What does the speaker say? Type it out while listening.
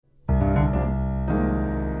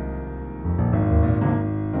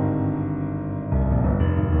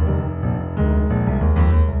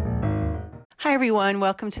Hi, everyone.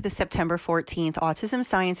 Welcome to the September 14th Autism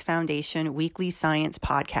Science Foundation Weekly Science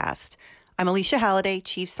Podcast. I'm Alicia Halliday,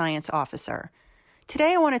 Chief Science Officer.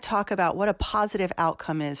 Today, I want to talk about what a positive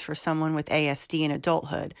outcome is for someone with ASD in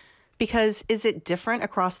adulthood. Because is it different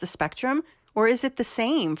across the spectrum, or is it the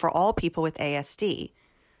same for all people with ASD?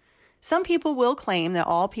 Some people will claim that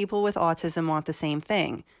all people with autism want the same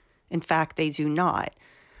thing. In fact, they do not.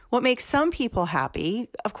 What makes some people happy,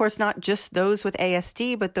 of course, not just those with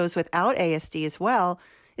ASD, but those without ASD as well,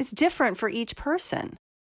 is different for each person.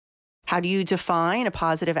 How do you define a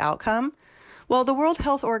positive outcome? Well, the World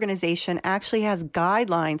Health Organization actually has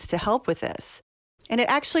guidelines to help with this. And it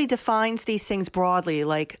actually defines these things broadly,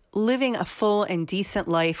 like living a full and decent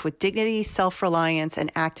life with dignity, self-reliance,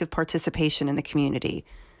 and active participation in the community.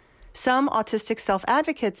 Some autistic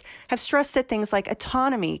self-advocates have stressed that things like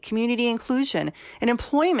autonomy, community inclusion, and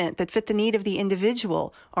employment that fit the need of the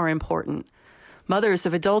individual are important. Mothers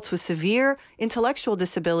of adults with severe intellectual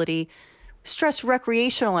disability stress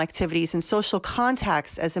recreational activities and social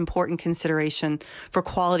contacts as important consideration for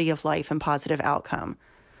quality of life and positive outcome.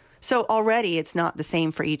 So already it's not the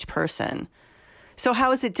same for each person. So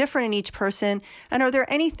how is it different in each person? And are there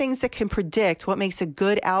any things that can predict what makes a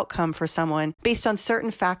good outcome for someone based on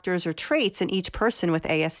certain factors or traits in each person with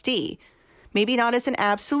ASD? Maybe not as an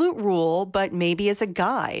absolute rule, but maybe as a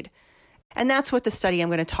guide. And that's what the study I'm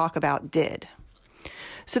going to talk about did.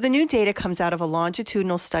 So the new data comes out of a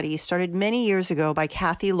longitudinal study started many years ago by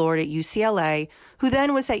Kathy Lord at UCLA, who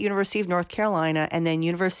then was at University of North Carolina and then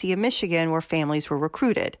University of Michigan, where families were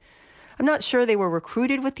recruited. I'm not sure they were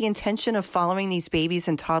recruited with the intention of following these babies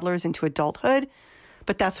and toddlers into adulthood,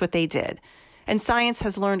 but that's what they did. And science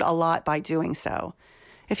has learned a lot by doing so.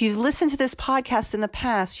 If you've listened to this podcast in the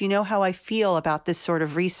past, you know how I feel about this sort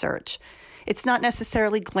of research. It's not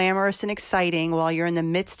necessarily glamorous and exciting while you're in the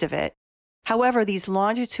midst of it. However, these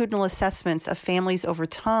longitudinal assessments of families over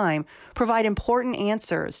time provide important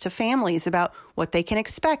answers to families about what they can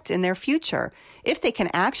expect in their future, if they can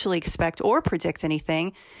actually expect or predict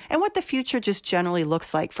anything, and what the future just generally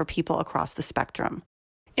looks like for people across the spectrum.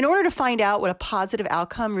 In order to find out what a positive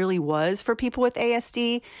outcome really was for people with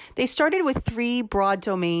ASD, they started with 3 broad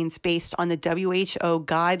domains based on the WHO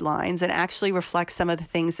guidelines and actually reflect some of the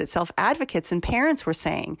things that self-advocates and parents were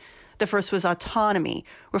saying. The first was autonomy,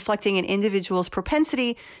 reflecting an individual's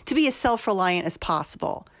propensity to be as self-reliant as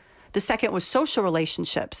possible. The second was social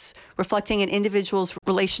relationships, reflecting an individual's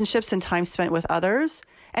relationships and time spent with others.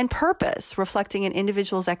 And purpose, reflecting an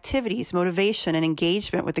individual's activities, motivation, and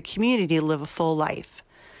engagement with the community to live a full life.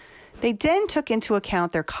 They then took into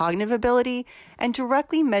account their cognitive ability and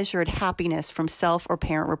directly measured happiness from self or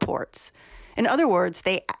parent reports. In other words,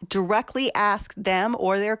 they directly asked them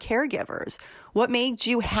or their caregivers, what made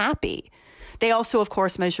you happy? They also, of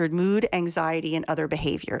course, measured mood, anxiety, and other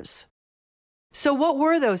behaviors. So what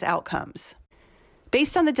were those outcomes?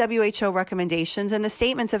 Based on the WHO recommendations and the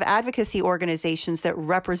statements of advocacy organizations that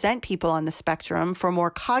represent people on the spectrum for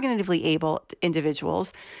more cognitively able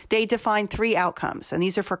individuals, they defined 3 outcomes, and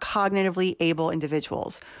these are for cognitively able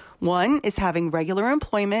individuals. 1 is having regular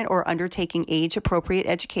employment or undertaking age-appropriate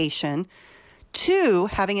education. 2,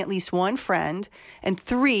 having at least 1 friend, and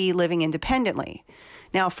 3, living independently.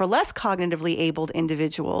 Now, for less cognitively abled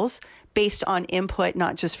individuals, based on input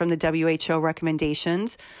not just from the WHO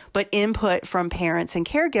recommendations, but input from parents and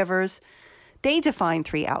caregivers, they define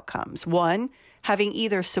 3 outcomes. 1, having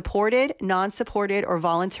either supported, non-supported, or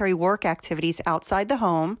voluntary work activities outside the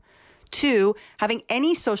home. 2, having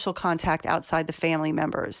any social contact outside the family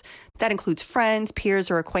members. That includes friends, peers,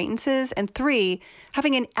 or acquaintances. And 3,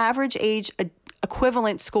 having an average age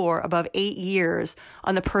equivalent score above 8 years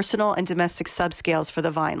on the personal and domestic subscales for the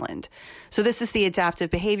Vineland. So this is the adaptive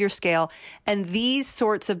behavior scale. And these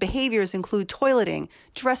sorts of behaviors include toileting,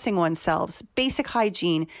 dressing oneself, basic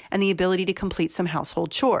hygiene, and the ability to complete some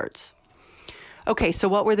household chores. Okay, so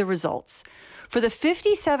what were the results? For the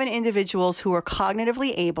 57 individuals who were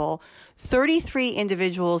cognitively able, 33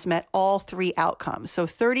 individuals met all 3 outcomes. So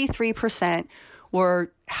 33%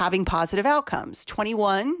 were having positive outcomes.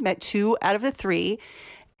 21 met 2 out of the 3,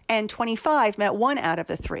 and 25 met 1 out of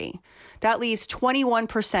the 3. That leaves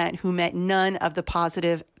 21% who met none of the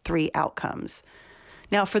positive 3 outcomes.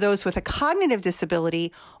 Now, for those with a cognitive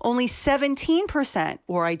disability, only 17%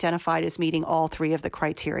 were identified as meeting all 3 of the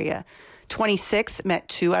criteria. 26 met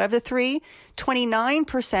 2 out of the 3,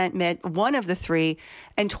 29% met 1 of the 3,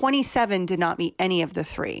 and 27 did not meet any of the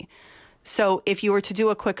 3. So if you were to do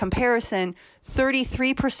a quick comparison,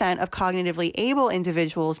 33% of cognitively able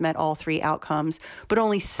individuals met all 3 outcomes, but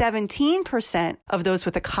only 17% of those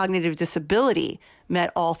with a cognitive disability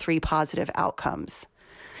met all 3 positive outcomes.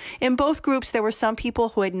 In both groups, there were some people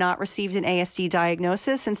who had not received an ASD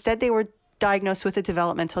diagnosis. Instead, they were diagnosed with a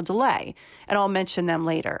developmental delay, and I'll mention them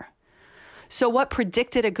later. So what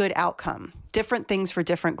predicted a good outcome? Different things for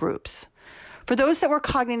different groups. For those that were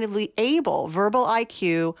cognitively able, verbal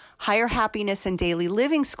IQ, higher happiness, and daily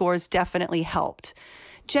living scores definitely helped.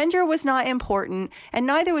 Gender was not important, and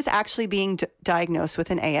neither was actually being diagnosed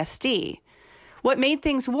with an ASD. What made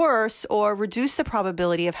things worse or reduced the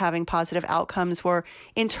probability of having positive outcomes were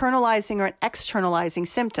internalizing or externalizing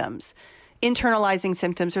symptoms. Internalizing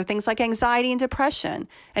symptoms are things like anxiety and depression,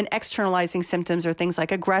 and externalizing symptoms are things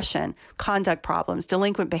like aggression, conduct problems,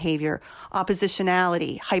 delinquent behavior,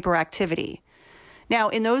 oppositionality, hyperactivity. Now,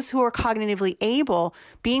 in those who are cognitively able,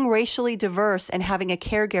 being racially diverse and having a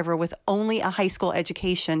caregiver with only a high school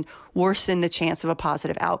education worsened the chance of a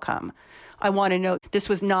positive outcome. I want to note this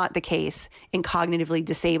was not the case in cognitively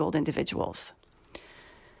disabled individuals.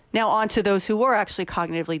 Now on to those who were actually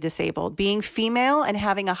cognitively disabled. Being female and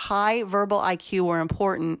having a high verbal IQ were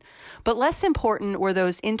important, but less important were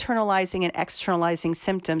those internalizing and externalizing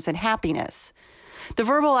symptoms and happiness. The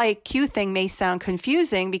verbal IQ thing may sound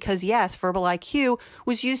confusing because, yes, verbal IQ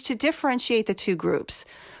was used to differentiate the two groups,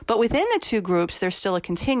 but within the two groups, there's still a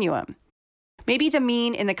continuum. Maybe the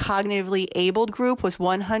mean in the cognitively abled group was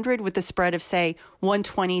 100 with a spread of, say,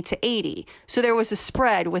 120 to 80. So there was a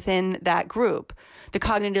spread within that group. The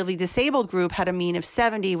cognitively disabled group had a mean of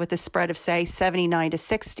 70 with a spread of, say, 79 to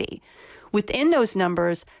 60. Within those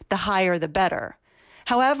numbers, the higher the better.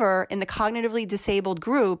 However, in the cognitively disabled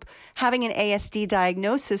group, having an ASD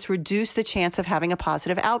diagnosis reduced the chance of having a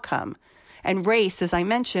positive outcome. And race, as I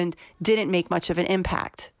mentioned, didn't make much of an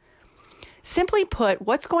impact. Simply put,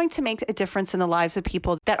 what's going to make a difference in the lives of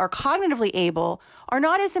people that are cognitively able are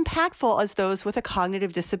not as impactful as those with a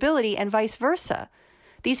cognitive disability and vice versa.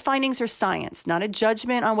 These findings are science, not a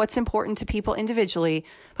judgment on what's important to people individually,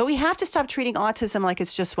 but we have to stop treating autism like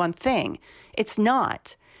it's just one thing. It's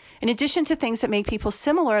not. In addition to things that make people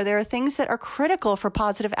similar, there are things that are critical for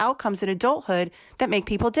positive outcomes in adulthood that make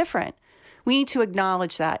people different. We need to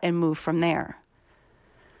acknowledge that and move from there.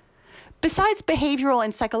 Besides behavioral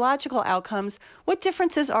and psychological outcomes, what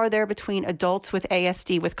differences are there between adults with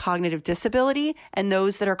ASD with cognitive disability and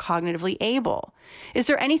those that are cognitively able? Is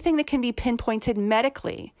there anything that can be pinpointed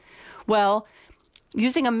medically? Well,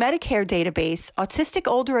 using a Medicare database, autistic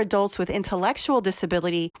older adults with intellectual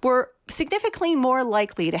disability were significantly more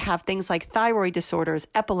likely to have things like thyroid disorders,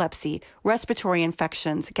 epilepsy, respiratory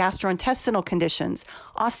infections, gastrointestinal conditions,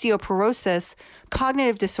 osteoporosis,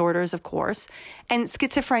 cognitive disorders, of course, and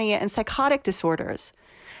schizophrenia and psychotic disorders.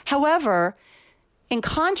 However, in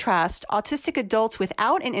contrast, autistic adults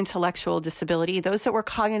without an intellectual disability, those that were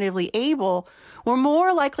cognitively able, were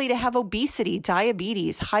more likely to have obesity,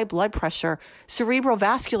 diabetes, high blood pressure, cerebral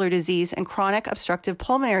vascular disease, and chronic obstructive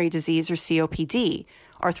pulmonary disease, or COPD,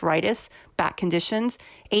 arthritis, back conditions,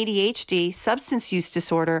 ADHD, substance use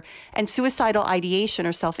disorder, and suicidal ideation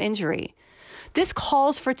or self-injury. This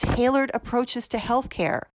calls for tailored approaches to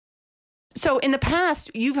healthcare. So in the past,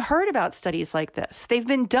 you've heard about studies like this. They've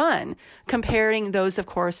been done comparing those, of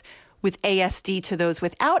course, with ASD to those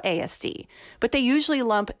without ASD, but they usually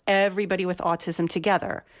lump everybody with autism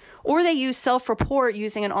together. Or they use self-report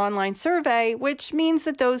using an online survey, which means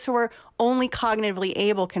that those who are only cognitively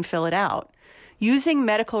able can fill it out. Using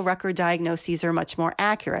medical record diagnoses are much more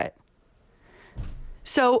accurate.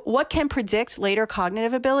 So what can predict later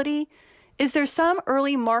cognitive ability? Is there some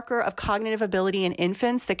early marker of cognitive ability in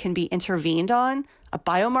infants that can be intervened on? A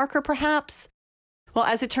biomarker, perhaps? Well,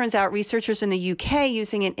 as it turns out, researchers in the UK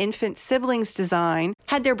using an infant siblings design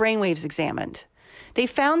had their brainwaves examined. They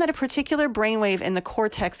found that a particular brainwave in the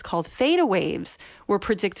cortex called theta waves were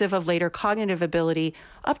predictive of later cognitive ability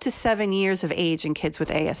up to 7 years of age in kids with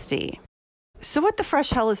ASD. So what the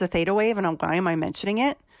fresh hell is a theta wave, and why am I mentioning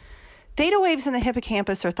it? Theta waves in the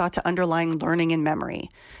hippocampus are thought to underlie learning and memory.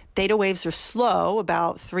 Theta waves are slow,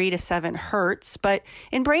 about 3 to 7 hertz, but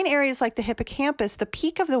in brain areas like the hippocampus, the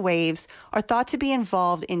peak of the waves are thought to be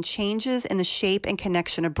involved in changes in the shape and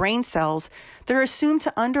connection of brain cells that are assumed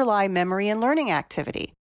to underlie memory and learning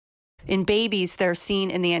activity. In babies, they're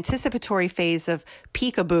seen in the anticipatory phase of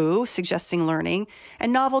peekaboo, suggesting learning,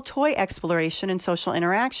 and novel toy exploration and social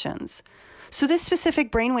interactions. So this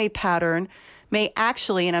specific brainwave pattern may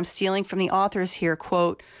actually, and I'm stealing from the authors here,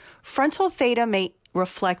 quote, frontal theta may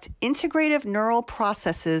reflect integrative neural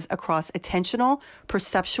processes across attentional,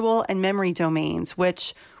 perceptual, and memory domains,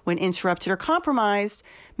 which, when interrupted or compromised,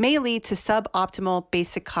 may lead to suboptimal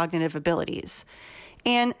basic cognitive abilities,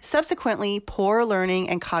 and subsequently poor learning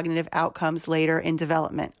and cognitive outcomes later in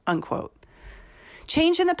development, unquote.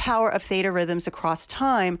 Change in the power of theta rhythms across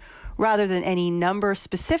time rather than any number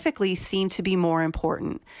specifically seemed to be more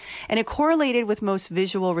important, and it correlated with most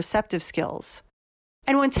visual receptive skills.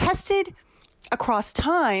 And when tested across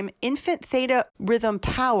time, infant theta rhythm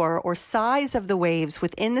power or size of the waves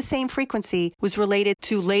within the same frequency was related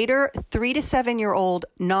to later 3 to 7 year old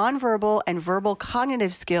nonverbal and verbal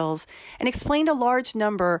cognitive skills and explained a large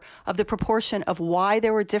number of the proportion of why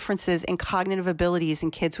there were differences in cognitive abilities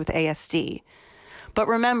in kids with ASD. But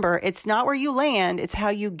remember, it's not where you land, it's how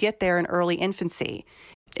you get there in early infancy.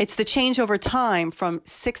 It's the change over time from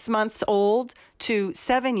 6 months old to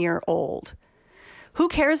 7-year-old. Who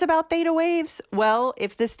cares about theta waves? Well,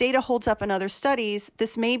 if this data holds up in other studies,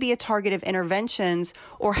 this may be a target of interventions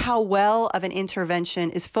or how well of an intervention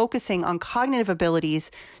is focusing on cognitive abilities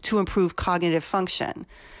to improve cognitive function.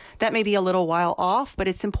 That may be a little while off, but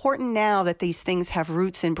it's important now that these things have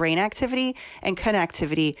roots in brain activity and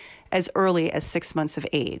connectivity as early as 6 months of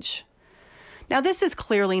age. Now, this is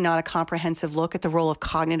clearly not a comprehensive look at the role of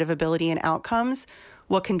cognitive ability and outcomes,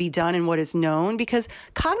 what can be done and what is known, because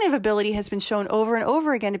cognitive ability has been shown over and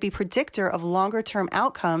over again to be predictor of longer-term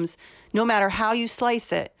outcomes, no matter how you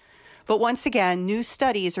slice it. But once again, new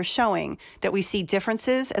studies are showing that we see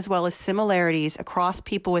differences as well as similarities across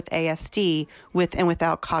people with ASD with and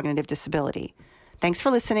without cognitive disability. Thanks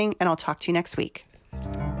for listening, and I'll talk to you next week.